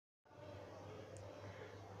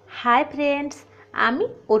Hi friends, আমি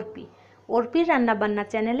অর্পির রান্নাবান্না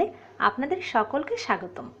চ্যানেলে আপনাদের সকলকে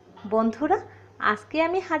স্বাগতম। বন্ধুরা, আজকে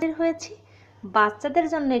আমি হাজির হয়েছি বাচ্চাদের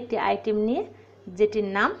জন্য একটি আইটেম নিয়ে, যেটির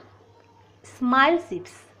নাম স্মাইল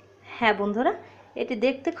চিপস। হ্যাঁ বন্ধুরা, এটি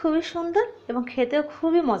দেখতে খুবই সুন্দর এবং খেতেও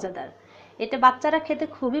খুবই মজাদার। এটা বাচ্চারা খেতে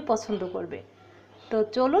খুবই পছন্দ করবে। তো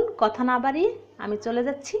চলুন কথা না বাড়িয়ে আমি চলে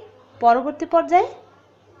যাচ্ছি পরবর্তী পর্যায়ে।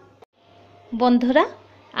 বন্ধুরা,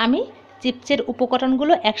 আমি চিপসের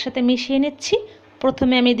উপকরণগুলো একসাথে মিশিয়ে নিচ্ছি।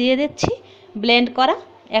 প্রথমে আমি দিয়ে দিচ্ছি ব্লেন্ড করা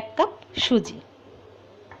 1 কাপ সুজি।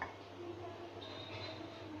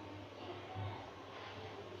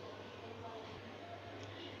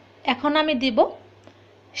 এখন আমি দিব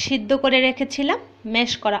সিদ্ধ করে রেখেছিলাম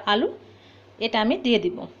ম্যাশ করা আলু, এটা আমি দিয়ে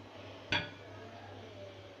দিব।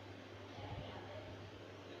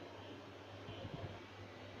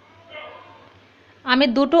 আমি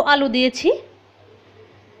 2টো আলু দিয়েছি।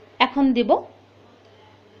 এখন দিব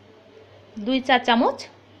 2 চা চামচ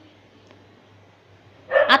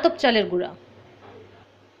আতপ চালের গুঁড়া।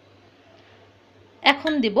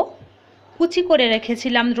 এখন দিব কুচি করে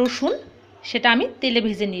রেখেছিলাম রসুন, সেটা আমি তেলে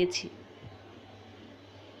ভেজে নিয়েছি।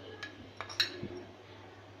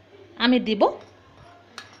 আমি দিব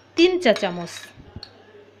 3 চা চামচ।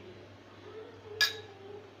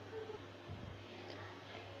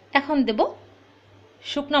 এখন দেব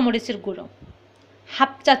শুকনো মরিচের গুঁড়ো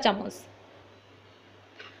 1/2 চা চামচ।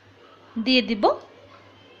 দিয়ে দিব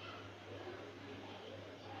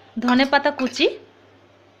ধনেপাতা কুচি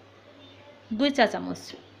 2 চা চামচ।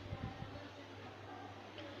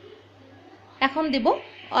 এখন দিব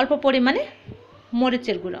অল্প পরিমাণে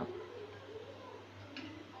মরিচের গুঁড়ো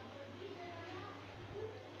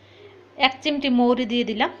 1 চিমটি মৌরি দিয়ে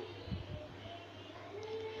দিলাম।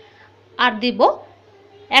 আর দিব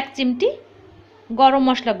 1 চিমটি গরম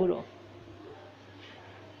মশলা গুঁড়ো।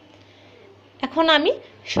 এখন আমি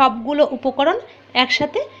সবগুলো উপকরণ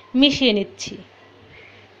একসাথে মিশিয়ে নিচ্ছি।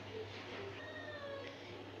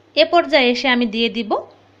 এ পর্যায়ে এসে আমি দিয়ে দিব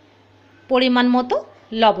পরিমাণ মতো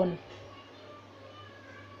লবণ।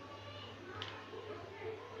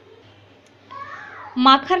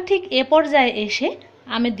 মাখার ঠিক এ পর্যায়ে এসে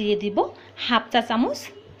আমি দিয়ে দিব 1/2 চা চামচ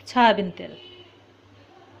সয়াবিন তেল।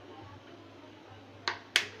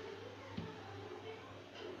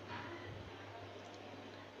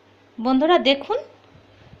 বন্ধুরা দেখুন,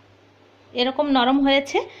 এরকম নরম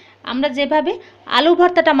হয়েছে। আমরা যেভাবে আলু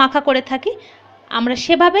ভর্তাটা মাখা করে থাকি, আমরা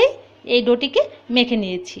সেভাবেই এই ডোটিকে মেখে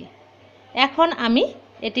নিয়েছি। এখন আমি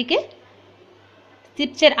এটিকে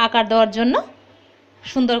চিপসের আকার দেওয়ার জন্য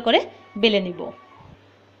সুন্দর করে বেলে নিব।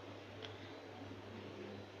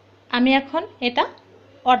 আমি এখন এটা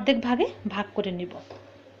অর্ধেক ভাগে ভাগ করে নিব।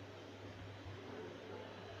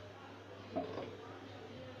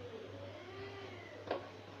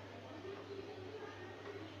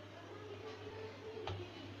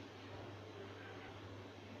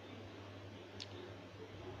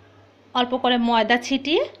 অল্প করে ময়দা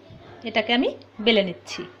ছিটিয়ে এটাকে আমি বেলে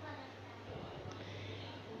নিচ্ছি।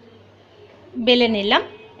 বেলে নিলাম।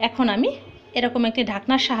 এখন আমি এরকম একটি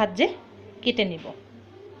ঢাকনার সাহায্যে কেটে নিব।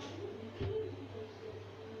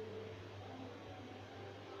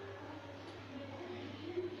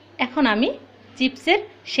 এখন আমি চিপসের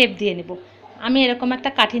শেপ দিয়ে নেব। আমি এরকম একটা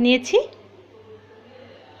কাঠি নিয়েছি।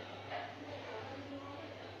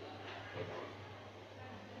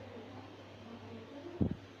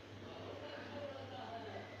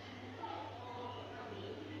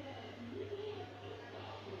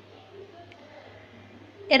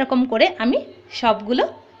 এরকম করে আমি সবগুলো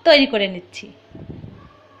তৈরি করে নিচ্ছি।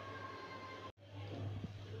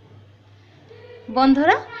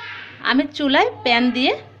 বন্ধুরা, আমি চুলায় প্যান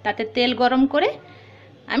দিয়ে তাতে তেল গরম করে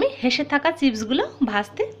আমি হেসে থাকা চিপসগুলো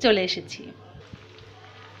ভাজতে চলে এসেছি।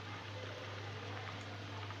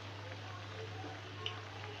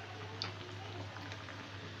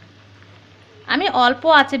 আমি অল্প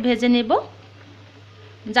আঁচে ভেজে নেব,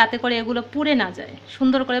 যাতে করে এগুলো পুড়ে না যায়,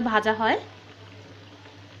 সুন্দর করে ভাজা হয়।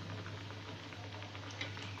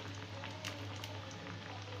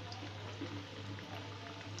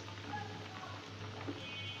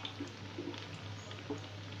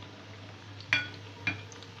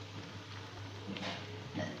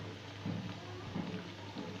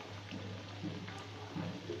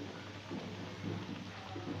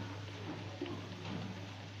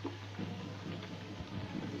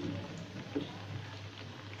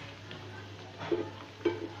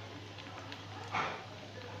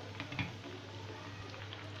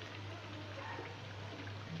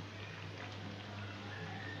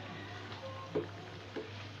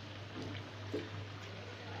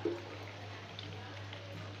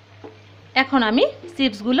 এখন আমি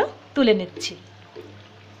চিপসগুলো তুলে নিচ্ছি।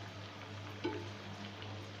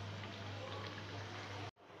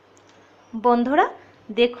 বন্ধুরা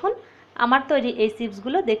দেখুন, আমার তৈরি এই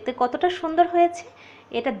চিপসগুলো দেখতে কতটা সুন্দর হয়েছে।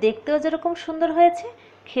 এটা দেখতেও যেরকম সুন্দর হয়েছে,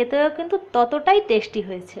 খেতেও কিন্তু ততটাই টেস্টি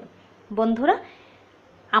হয়েছে। বন্ধুরা,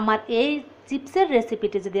 আমার এই চিপসের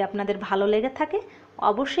রেসিপিটি যদি আপনাদের ভালো লেগে থাকে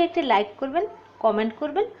অবশ্যই একটি লাইক করবেন, কমেন্ট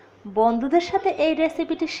করবেন, বন্ধুদের সাথে এই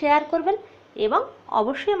রেসিপিটি শেয়ার করবেন এবং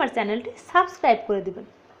অবশ্যই আমার চ্যানেলটি সাবস্ক্রাইব করে দেবেন।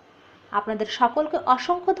 আপনাদের সকলকে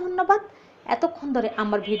অসংখ্য ধন্যবাদ এতক্ষণ ধরে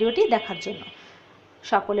আমার ভিডিওটি দেখার জন্য।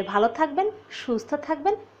 সকলে ভালো থাকবেন, সুস্থ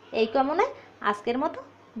থাকবেন এই কামনায় আজকের মতো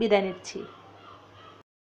বিদায় নিচ্ছি।